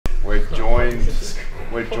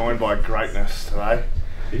joined by greatness today.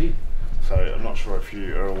 So I'm not sure if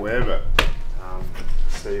you are aware, but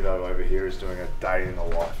Steve-O over here is doing a day in the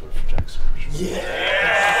life of Jack Scrimshaw.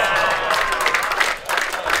 Yeah!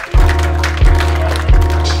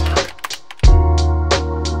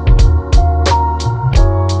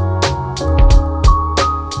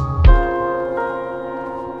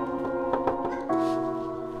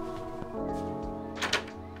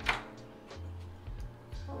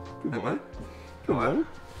 Good morning. Good morning.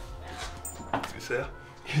 Good to see you.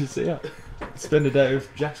 Good to see you. Spend a day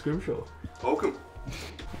with Jack Scrimshaw. Welcome.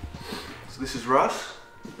 So this is Russ,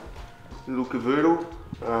 little cavoodle.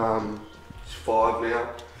 He's 5 now.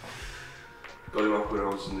 Got him up when I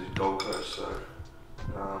was in the Gold Coast, so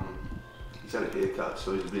he's had a haircut,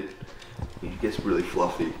 so he gets really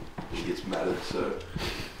fluffy. He gets matted, so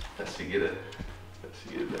has to get a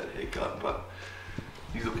bad haircut, but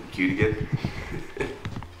he's looking cute again.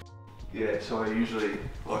 Yeah, so I usually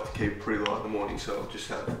like to keep it pretty light in the morning, so I'll just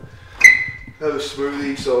have a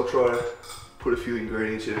smoothie, so I'll try to put a few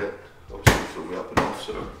ingredients in it, obviously fill me up enough,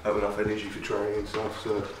 so I have enough energy for training and stuff,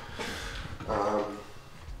 so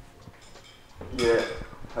yeah,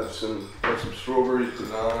 have some strawberries,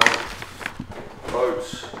 banana,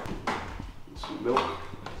 oats, and some milk,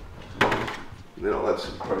 and then I'll add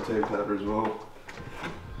some protein powder as well,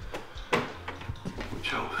 which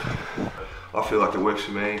helps. I feel like it works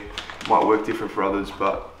for me. Might work different for others,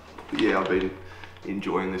 but yeah, I've been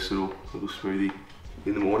enjoying this little smoothie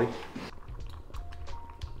in the morning.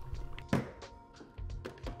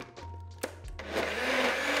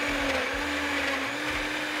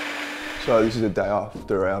 So this is a day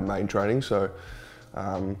after our main training, so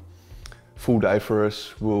full day for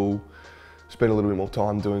us. We'll spend a little bit more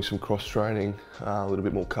time doing some cross training, a little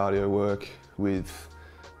bit more cardio work with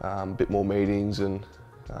a bit more meetings and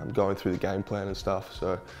going through the game plan and stuff.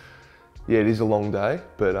 So yeah, it is a long day,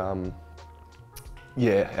 but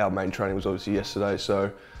yeah, our main training was obviously yesterday, so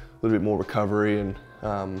a little bit more recovery and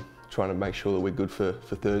trying to make sure that we're good for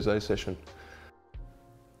Thursday's session.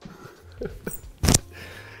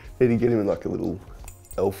 Need to get him in like a little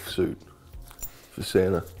elf suit for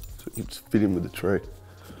Santa, so he can fit in with the tree.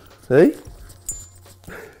 Hey?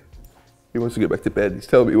 He wants to get back to bed. He's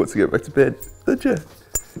telling me he wants to get back to bed. Don't you?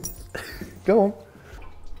 Go on.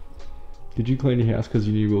 Did you clean your house because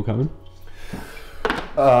you knew we were coming?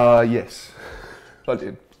 Yes, I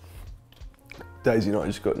did. Daisy and I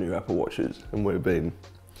just got new Apple Watches, and we've been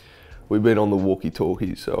on the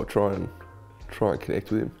walkie-talkies, so I'll try and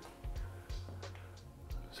connect with him.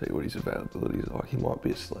 See what his availability is like. He might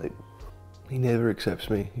be asleep. He never accepts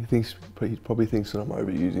me. He probably thinks that I'm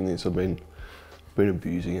overusing this. I've been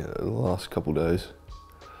abusing it the last couple of days.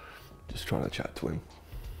 Just trying to chat to him.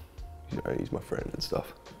 You know, he's my friend and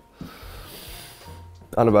stuff.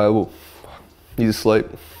 Unavailable. He's asleep.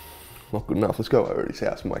 Not good enough. Let's go over to his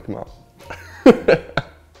house and wake him up.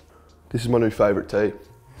 This is my new favourite tee.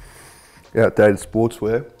 Outdated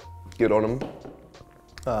sportswear. Get on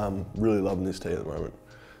them. Really loving this tee at the moment.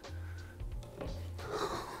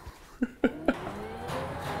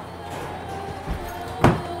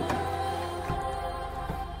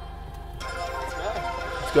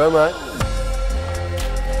 Let's go, mate.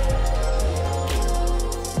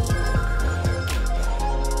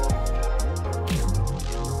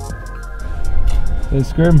 Hey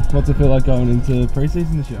Scrim, what's it feel like going into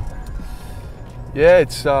pre-season this year? Yeah,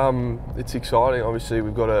 it's exciting. Obviously,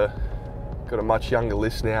 we've got a much younger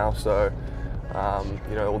list now, so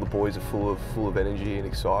you know, all the boys are full of energy and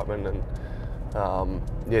excitement, and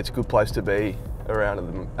yeah, it's a good place to be around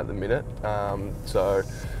at the minute. So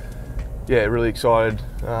yeah, really excited.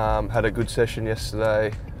 Had a good session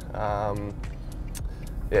yesterday. Yeah,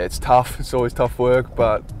 it's tough. It's always tough work,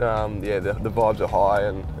 but yeah, the vibes are high,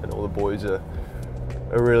 and all the boys are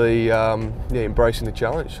really yeah, embracing the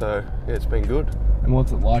challenge. So yeah, it's been good. And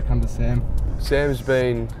what's it like under Sam? Sam's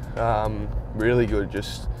been really good.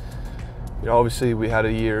 Just, you know, obviously we had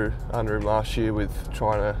a year under him last year with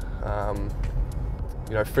trying to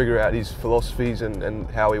you know, figure out his philosophies and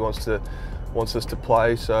how he wants us to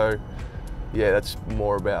play. So yeah, that's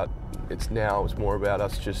more about it's more about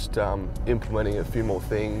us just implementing a few more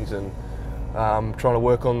things and trying to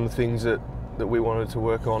work on the things that we wanted to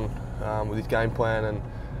work on with his game plan, and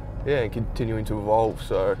yeah, and continuing to evolve.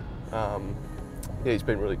 So yeah, he's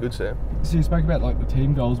been really good, Sam. So you spoke about like the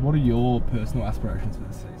team goals. What are your personal aspirations for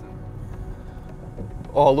this season?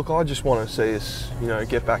 Oh, look, I just want to see us, you know,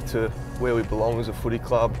 get back to where we belong as a footy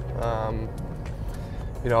club.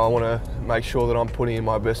 You know, I want to make sure that I'm putting in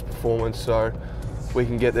my best performance so we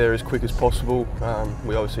can get there as quick as possible.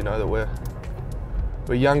 We obviously know that we're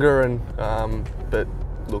younger, and but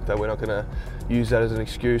look, that we're not going to use that as an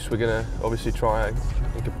excuse. We're going to obviously try and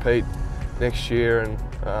compete next year and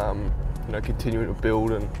you know, continue to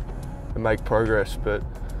build and make progress. But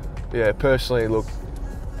yeah, personally, look,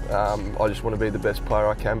 I just want to be the best player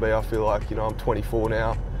I can be. I feel like, you know, I'm 24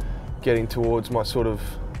 now, getting towards my sort of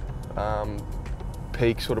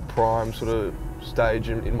peak, sort of prime sort of stage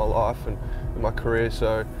in my life and in my career.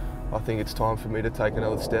 So I think it's time for me to take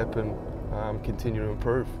another step and continue to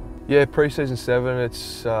improve. Yeah, pre-season 7,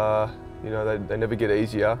 it's you know, they never get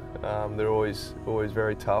easier. They're always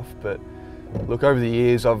very tough. But look, over the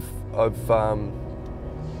years, I've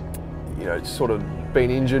you know, sort of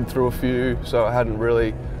been injured through a few, so I hadn't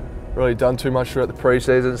really done too much throughout the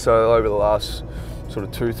pre-season. So over the last sort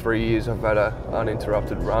of 2-3 years, I've had an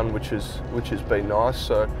uninterrupted run, which has been nice.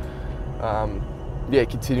 So yeah,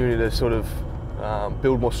 continuing to sort of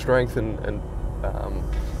build more strength and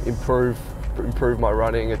improve my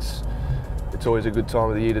running. It's always a good time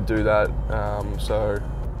of the year to do that. So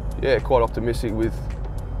yeah, quite optimistic with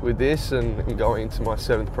this and going into my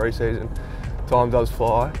 7th pre-season. Time does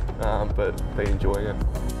fly, but been enjoying it.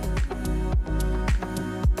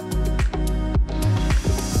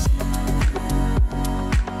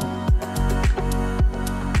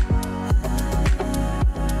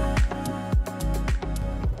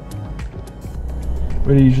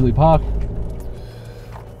 Where do you usually park?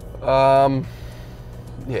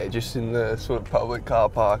 Yeah, just in the sort of public car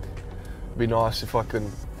park. It'd be nice if I can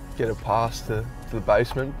get a pass to the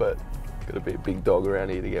basement, but got to be a big dog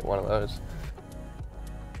around here to get one of those.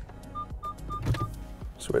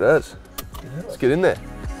 Sweet as. Let's get in there.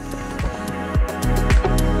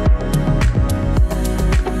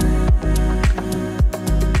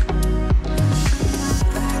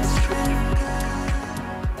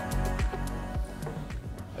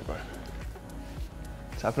 Hey bro.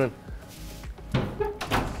 What's happening?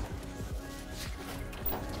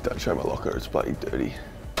 Don't show my locker, it's bloody dirty.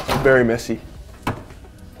 It's very messy.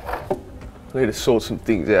 I need to sort some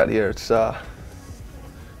things out here. It's a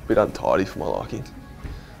bit untidy for my liking.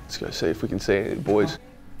 Let's go see if we can see any of the boys.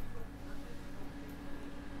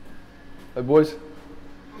 Hey boys.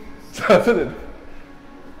 What's happening?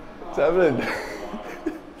 What's happening?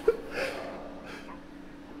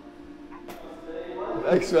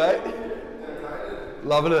 Thanks mate.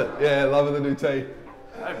 Loving it. Yeah, loving the new tee.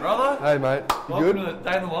 Hey brother. Hey mate. You Welcome good? to the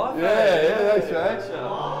day in the life. Yeah, thanks mate.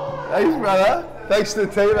 Thanks brother. Thanks to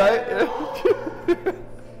the team mate.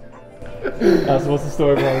 So what's the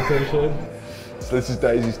story behind the t-shirt? So this is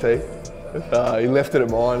Daisy's tee. He left it at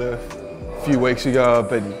mine a few weeks ago. I've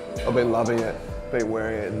been loving it, been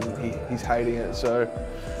wearing it, and he's hating it. So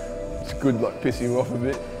it's good, like pissing him off a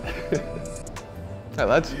bit. Hey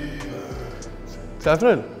lads, what's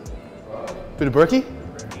happening? Bit of brekkie?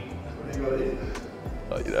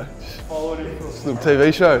 Oh, you know, just a little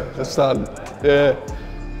TV show. That's starting. Yeah.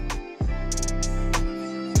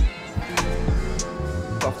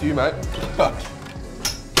 After you, mate.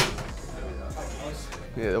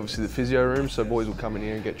 Yeah, obviously the physio room, so boys will come in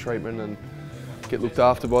here and get treatment and get looked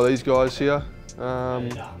after by these guys here.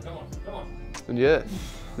 And yeah,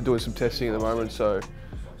 we're doing some testing at the moment, so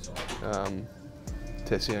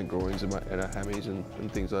testing our groins and our hammies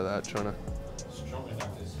and things like that, trying to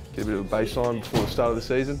get a bit of a baseline before the start of the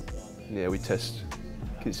season. And yeah, we test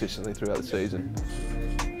consistently throughout the season.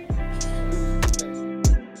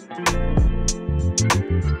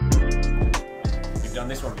 You've done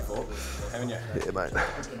this one before, haven't you? Yeah, mate.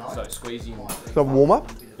 So squeezing. So warm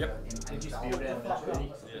up? Yep.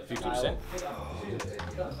 50%.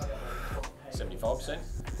 75%.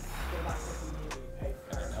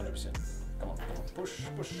 And 100%. Come on. Push.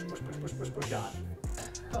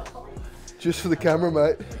 Just for the camera,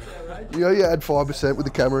 mate. You know you add 5% with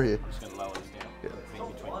the camera here. Just going to lower this down. Yeah.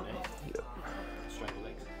 Between your knees. Yep. Straight your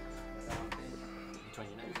legs. Between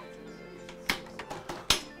your knees.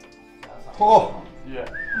 Oh! Yeah.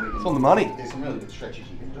 It's on the money. There's some really good stretches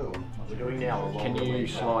you can do. We're doing now. Can you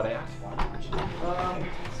slide out?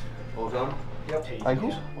 All done. Yep.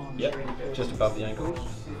 Ankles? Yep. Just above the ankles.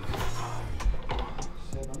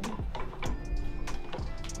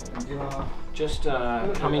 Just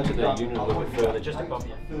come into the unit a little bit further, just above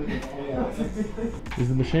you. Is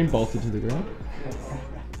the machine bolted to the ground?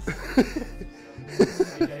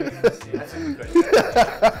 That's a good question.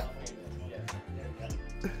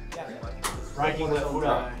 Breaking left foot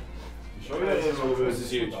up. This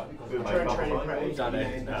is huge. Done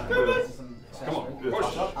it. Come on,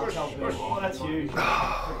 push. Oh, that's huge.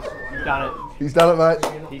 You've done it. He's done it, mate.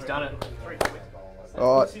 He's done it.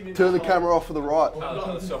 All right, turn the camera off for the right.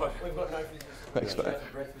 Thanks, mate.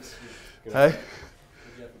 Hey?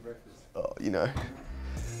 Oh, you know.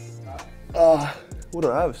 What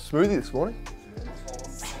did I have? Smoothie this morning.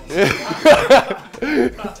 Yeah.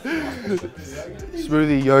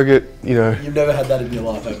 Smoothie, yogurt, you know. You've never had that in your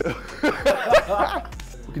life, have you?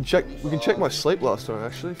 We can check my sleep last night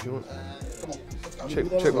actually if you want. Check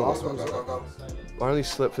my last night. I only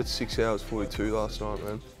slept for 6 hours 42 last night,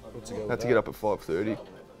 man. Had to get up at 5:30.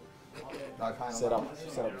 Set up.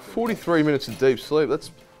 43 minutes of deep sleep, that's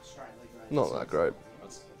not that great.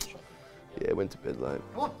 Yeah, went to bed late.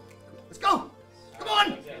 Come on, let's go. Come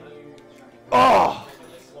on. Oh!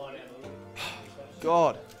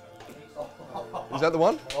 God. Is that the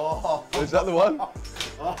one? Is that the one?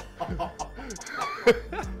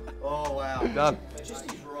 Oh wow. Done.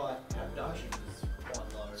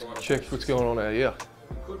 Check what's going on out here.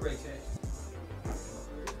 How'd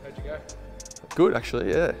you go? Good,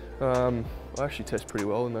 actually, yeah. I actually test pretty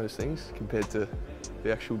well in those things compared to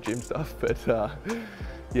the actual gym stuff, but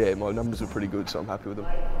yeah, my numbers are pretty good, so I'm happy with them.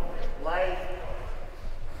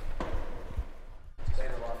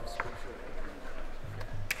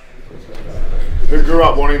 Who grew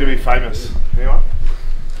up wanting to be famous? Anyone?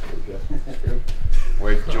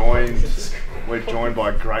 We're joined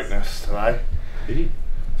by greatness today.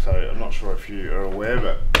 So I'm not sure if you are aware,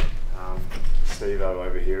 but Steve-O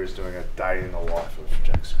over here is doing a day in the life of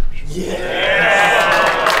Jack Scrimshaw.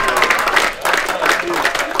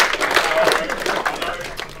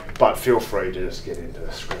 But feel free to just get into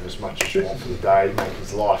the scrim as much as you want for the day, make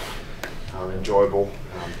his life enjoyable.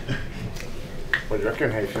 What do you reckon?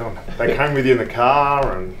 How you feeling? They came with you in the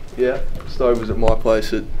car and... Yeah, Stove was at my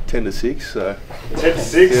place at 10 to 6, so... 10 to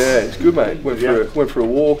 6? Yeah, it's good, mate. Went for a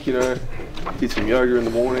walk, you know, did some yoga in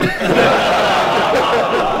the morning. If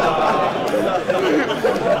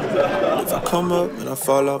I come up and I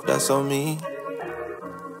fall off, that's on me.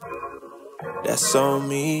 That's on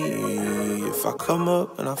me. If I come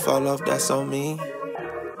up and I fall off, that's on me.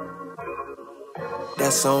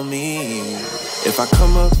 That's on me. If I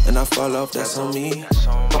come up and I fall off, that's on me.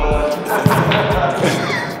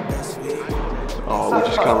 Oh, we'll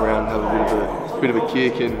just come around and have a bit of a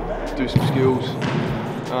kick and do some skills.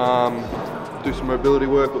 Do some mobility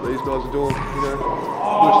work, what these guys are doing, you know.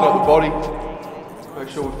 Loosen up the body. Make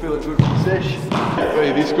sure we're feeling good for the sesh.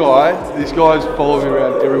 Hey, this guy's following me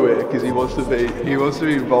around everywhere because he wants to be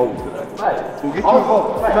involved today. Mate, we'll get you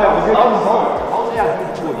involved. Mate, we'll get you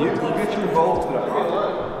involved. We'll get you involved today.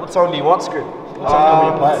 What song do you want, Scrim? What song do you want me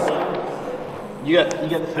to play? You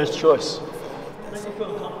get the first choice.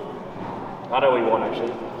 I know what you want,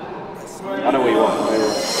 actually. I know what you want.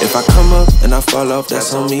 If I come up and I fall off,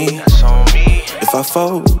 that's on me. If I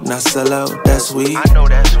fold and I sell out, that's weak.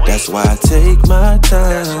 That's why I take my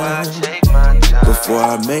time before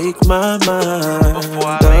I make my mind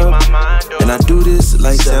up. And I do this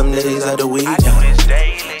like 7 days out of the week.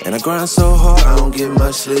 And I grind so hard, I don't get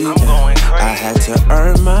much sleep. I had to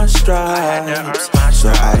earn my stripes, so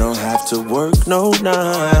I don't have to work no 9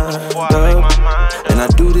 up. And I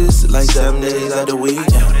do this like 7 days out of the week.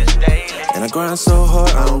 And I grind so hard,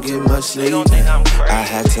 I don't get much sleep. I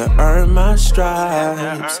had to earn my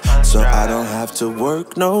stripes, so I don't have to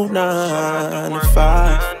work no 9 to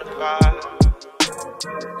 5.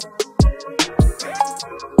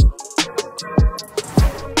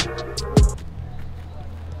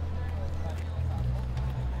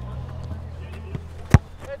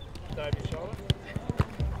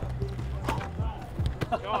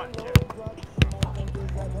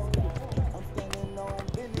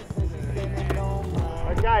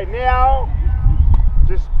 Okay, now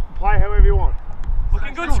just play however you want.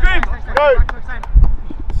 Looking good, Scrim! Go!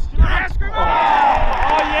 Yeah, Scrim! Oh,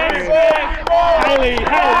 yes! Haley, hit!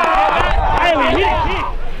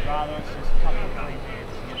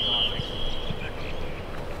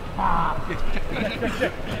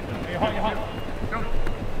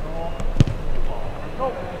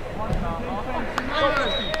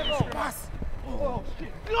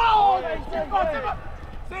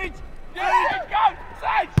 Sage! Yeah, go!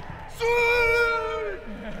 Sage!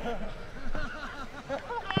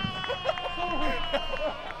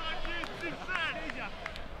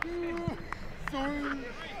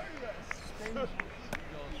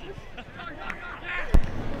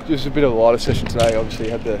 Just a bit of a lighter session today. Obviously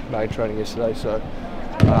had the main training yesterday, so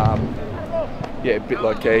yeah, a bit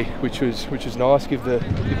low key, which was nice. Give the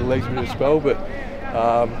legs a bit of a spell, but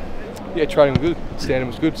yeah, training was good. Standing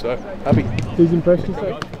was good, so happy. Who's impressions,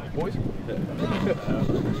 sir? Boys.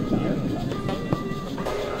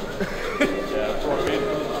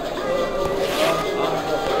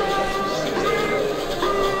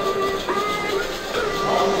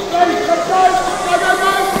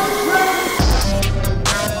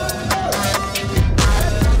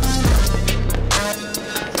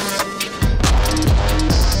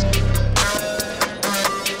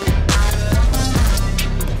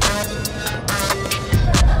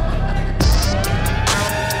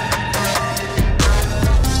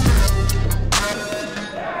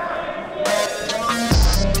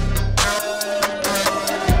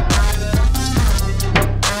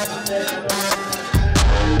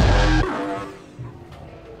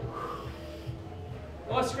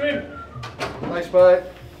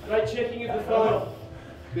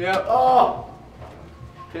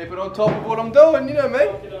 Keep it on top of what I'm doing, you know me.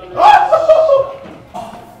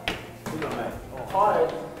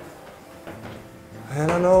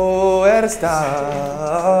 And I know where to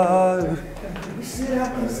start.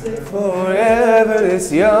 Forever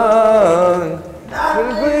this young.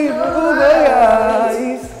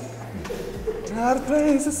 Not a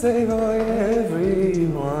place to save for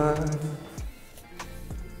everyone.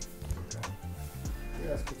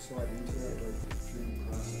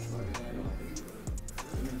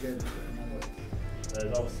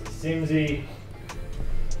 There's obviously Simsy,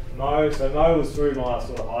 Mo. So Mo was through my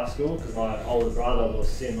sort of high school because my older brother was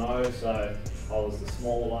Simo, so I was the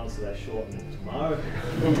smaller one, so they shortened it to Mo.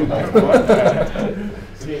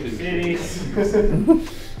 Sim City, Sim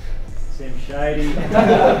Shady,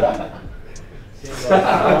 Sim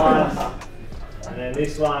Nice, and then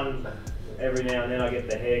this one, every now and then I get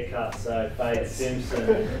the haircut, so Fade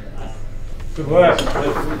Simpson. Good work. It's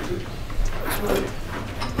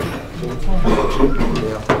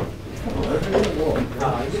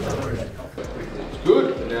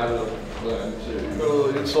good. Now got a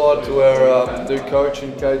little insight to our new coach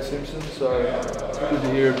and Kate Simpson, so it's good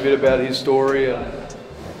to hear a bit about his story and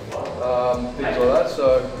things like that.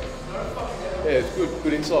 So yeah, it's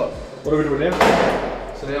good insight. What are we doing now?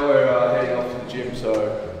 So now we're heading off to the gym, so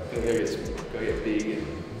gonna go get big and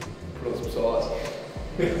put on some size.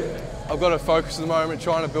 I've got to focus at the moment,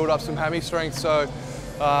 trying to build up some hammy strength. So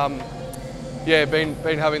yeah,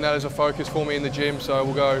 been having that as a focus for me in the gym. So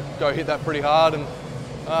we'll go hit that pretty hard and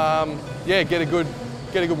yeah, get a good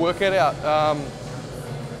workout out.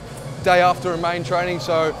 Day after a main training,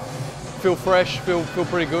 so feel fresh, feel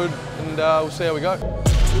pretty good, and we'll see how we go.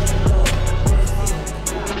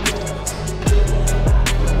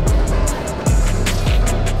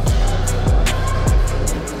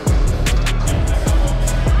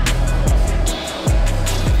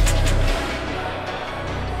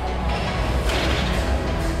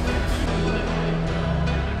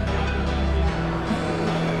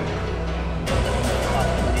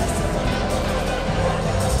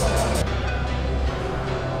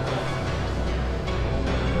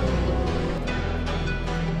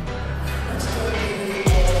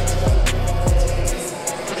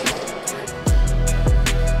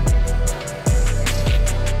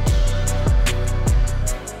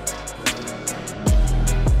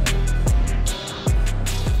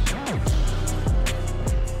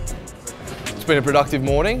 It's been a productive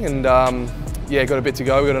morning, and yeah, got a bit to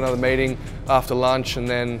go. We've got another meeting after lunch, and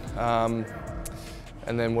then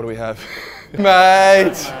what do we have?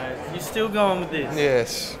 Mate! You still going with this?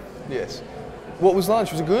 Yes, yes. What was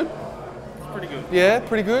lunch? Was it good? It's pretty good. Yeah,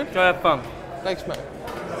 pretty good? Go have fun. Thanks, mate.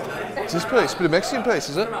 What's this piece? Bit of Mexican piece,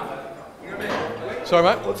 is it? Sorry,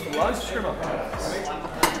 mate? What's for lunch, Scrimmer?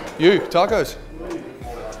 You, tacos.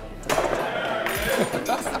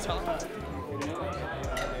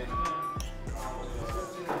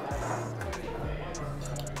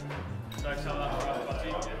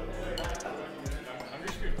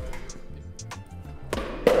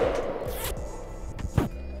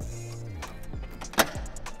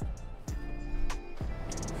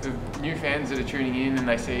 For new fans that are tuning in and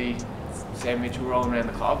they see Sam Mitchell rolling around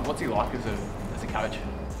the club, what's he like as a coach?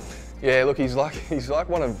 Yeah, look, he's like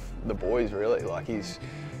one of the boys, really. Like he's,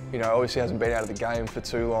 you know, obviously hasn't been out of the game for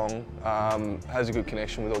too long. Has a good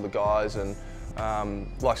connection with all the guys and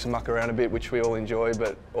likes to muck around a bit, which we all enjoy,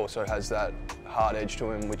 but also has that hard edge to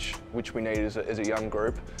him, which we need as a young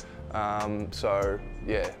group. So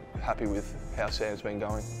yeah, happy with how Sam's been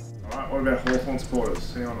going. All right, what about Hawthorn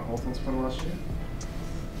supporters? Anyone a Hawthorn supporter last year?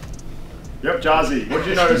 Yep, Jazzy. What did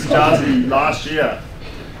you notice, Jazzy, last year?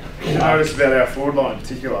 What did you notice about our forward line in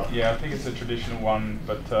particular? Yeah, I think it's a traditional one,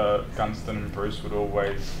 but Gunston and Bruce would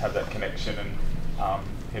always have that connection and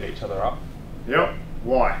hit each other up. Yep.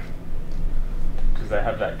 Why? Because they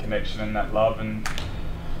have that connection and that love, and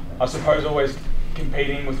I suppose always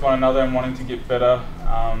competing with one another and wanting to get better.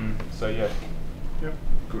 So yeah. Yep.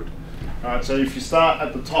 Good. All right. So if you start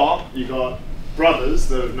at the top, you got brothers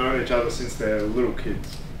that have known each other since they're little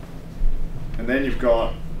kids, and then you've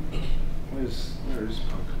got where is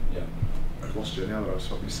Punk? Yeah. I've lost you now that I've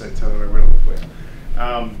swapped your seat. Tell me where to look for you.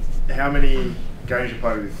 How many games you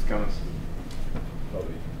played with Gunners?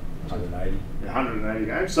 Probably 180. 180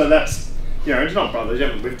 games. So that's, you know, it's not brothers. You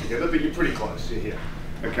haven't lived together, but you're pretty close. You're here.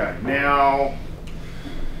 Okay. Now.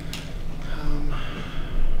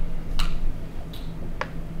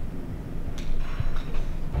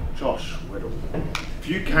 Josh Weddle. If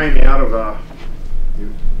you came out of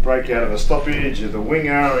you break out of a stoppage, you're the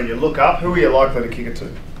winger, and you look up, who are you likely to kick it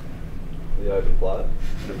to? The open player.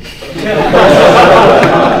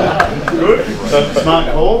 Good.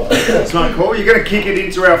 Smart call. Smart call. You're going to kick it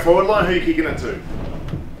into our forward line. Who are you kicking it to?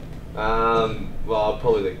 Well,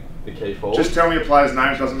 probably the key forward. Just tell me your player's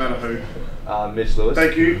name. Doesn't matter who. Mitch Lewis.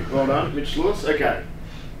 Thank you. Well done, Mitch Lewis. Okay.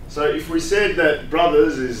 So if we said that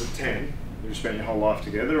brothers is a 10, you've spent your whole life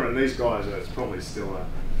together, and these guys it's probably still a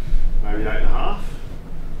maybe 8.5.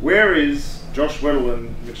 Where is Josh Weddle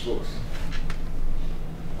and Mitch Lewis?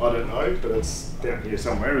 I don't know, but it's down here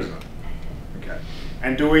somewhere, isn't it? Okay.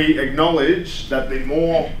 And do we acknowledge that the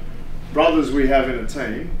more brothers we have in a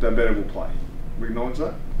team, the better we'll play? We acknowledge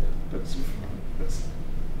that? That's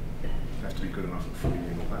have to be good enough at footy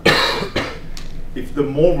and all that. If the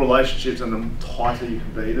more relationships and the tighter you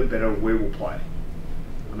can be, the better we will play.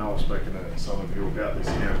 I know I've spoken to some of you about this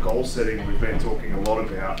in our goal setting. We've been talking a lot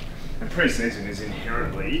about, and pre-season is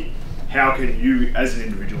inherently how can you as an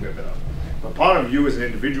individual get better. But part of you as an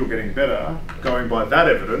individual getting better, going by that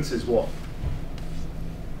evidence, is what?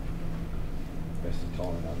 Investing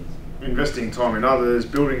time in others. Investing time in others,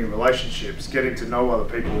 building relationships, getting to know other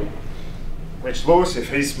people. Mitch Lewis, if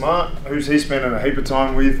he's smart, who's he spending a heap of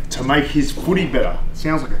time with to make his footy better?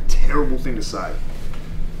 Sounds like a terrible thing to say.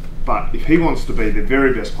 But if he wants to be the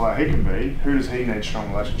very best player he can be, who does he need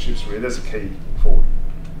strong relationships with? That's a key forward.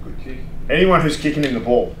 Good kick. Anyone who's kicking in the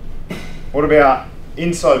ball. What about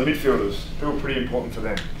inside midfielders? Who are pretty important for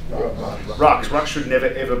them? Rucks. Rucks should never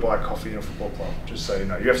ever buy coffee in a football club, just so you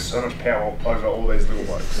know. You have so much power over all these little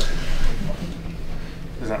blokes.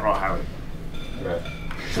 Is that right, Harry? Right.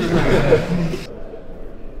 You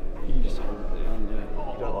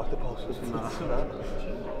don't like the pulses?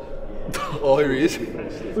 Oh, here he is.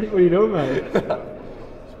 What are you doing, mate?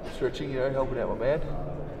 Stretching, you know, helping out my man.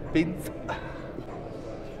 Bins.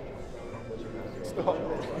 Stop.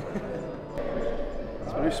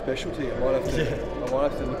 It's very specialty. I might have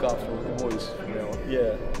to look after all the boys from now on.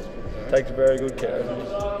 Yeah. Takes very good care of him.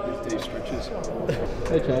 With these stretches.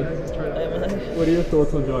 Hey, Chad. Hey, mate. What are your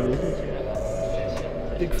thoughts on Johnny?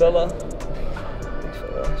 Big fella.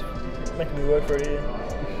 Making me work for a year.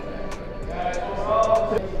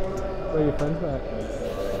 Where are your friends, mate?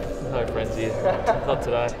 No friends here. Not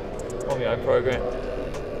today. On my own program.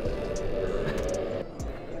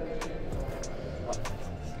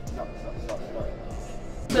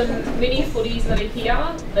 Some mini footies that are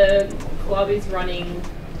here. The club is running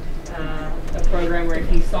a program where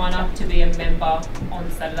if you sign up to be a member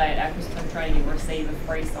on Saturday at Aquaston Training, you'll receive a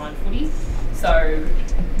free signed footy. So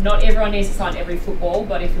not everyone needs to sign every football,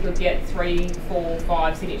 but if you could get 3, 4,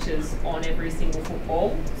 5 signatures on every single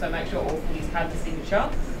football, so make sure all footies have the signature,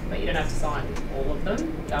 but you don't have to sign all of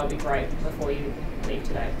them. That would be great before you leave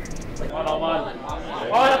today. 1-on-1.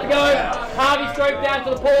 Alright, up to go. Harvey stroke down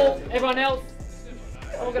to the pool. Everyone else,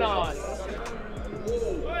 organise.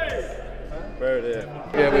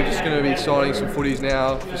 Yeah, we're just going to be signing some footies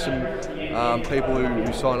now for some people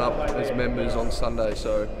who sign up as members on Sunday,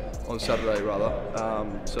 so on Saturday rather.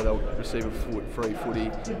 So they'll receive a free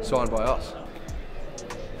footy signed by us.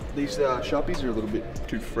 These Sharpies are a little bit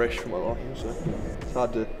too fresh for my liking, so it's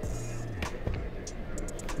hard to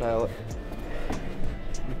nail it.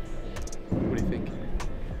 What do you think?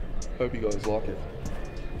 Hope you guys like it.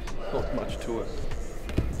 Not much to it.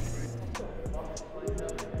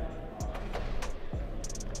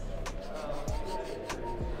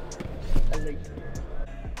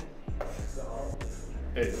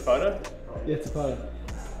 It's a photo? Yeah, it's a photo.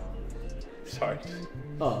 Sorry.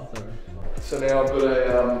 Oh, sorry. So now I've got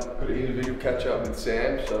an individual catch up with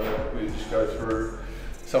Sam, so we just go through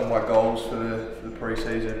some of my goals for the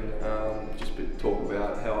pre-season, just talk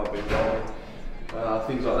about how I've been going,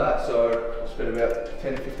 things like that. So I'll spend about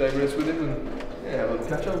 10 to 15 minutes with him and yeah, have a little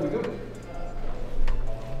catch up, it'll be good.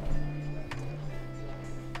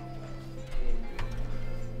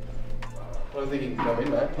 I don't think he can come in,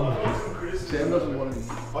 mate. Sam doesn't want him.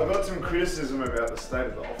 I got some criticism about the state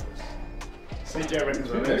of the office. CJ reckons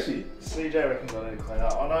I need to clean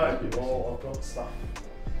up. I know, well, I've got stuff.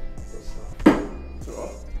 It's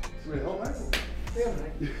alright. It's really hot, mate. Yeah,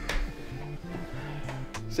 mate.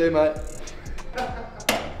 See you, mate.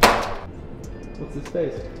 What's the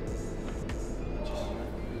space? Just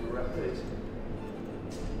wrap these.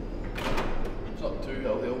 It's not too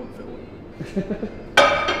healthy, I wouldn't feel it.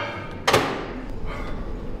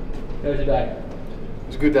 How was your day? It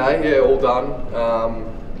was a good day, yeah, all done.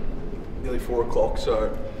 Nearly 4 o'clock,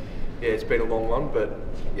 so yeah, it's been a long one, but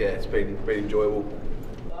yeah, it's been enjoyable.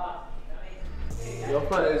 You off,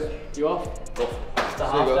 mate? You off? Just a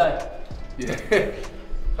half day. Yeah,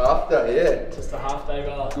 half day, yeah. Just a half day,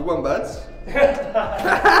 brother. Good one, Bads.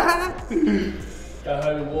 Go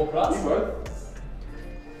home and walk Russ. You both.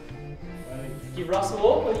 Give Russ a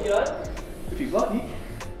walk when you go. If he's lucky.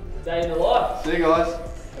 Day in the life. See you guys.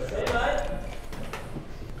 See you, mate.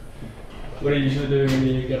 What do you usually do when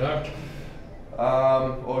you get home?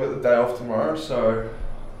 Well, I got the day off tomorrow, so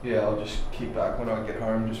yeah, I'll just kick back when I get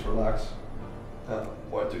home, just relax.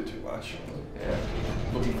 Won't do too much. Yeah,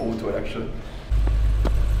 looking forward to it actually.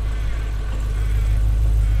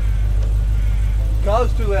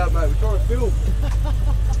 Car's too loud, mate. We're trying to film.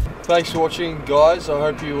 Thanks for watching, guys. I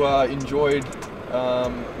hope you enjoyed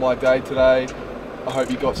my day today. I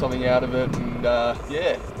hope you got something out of it, and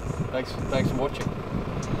yeah, thanks for watching.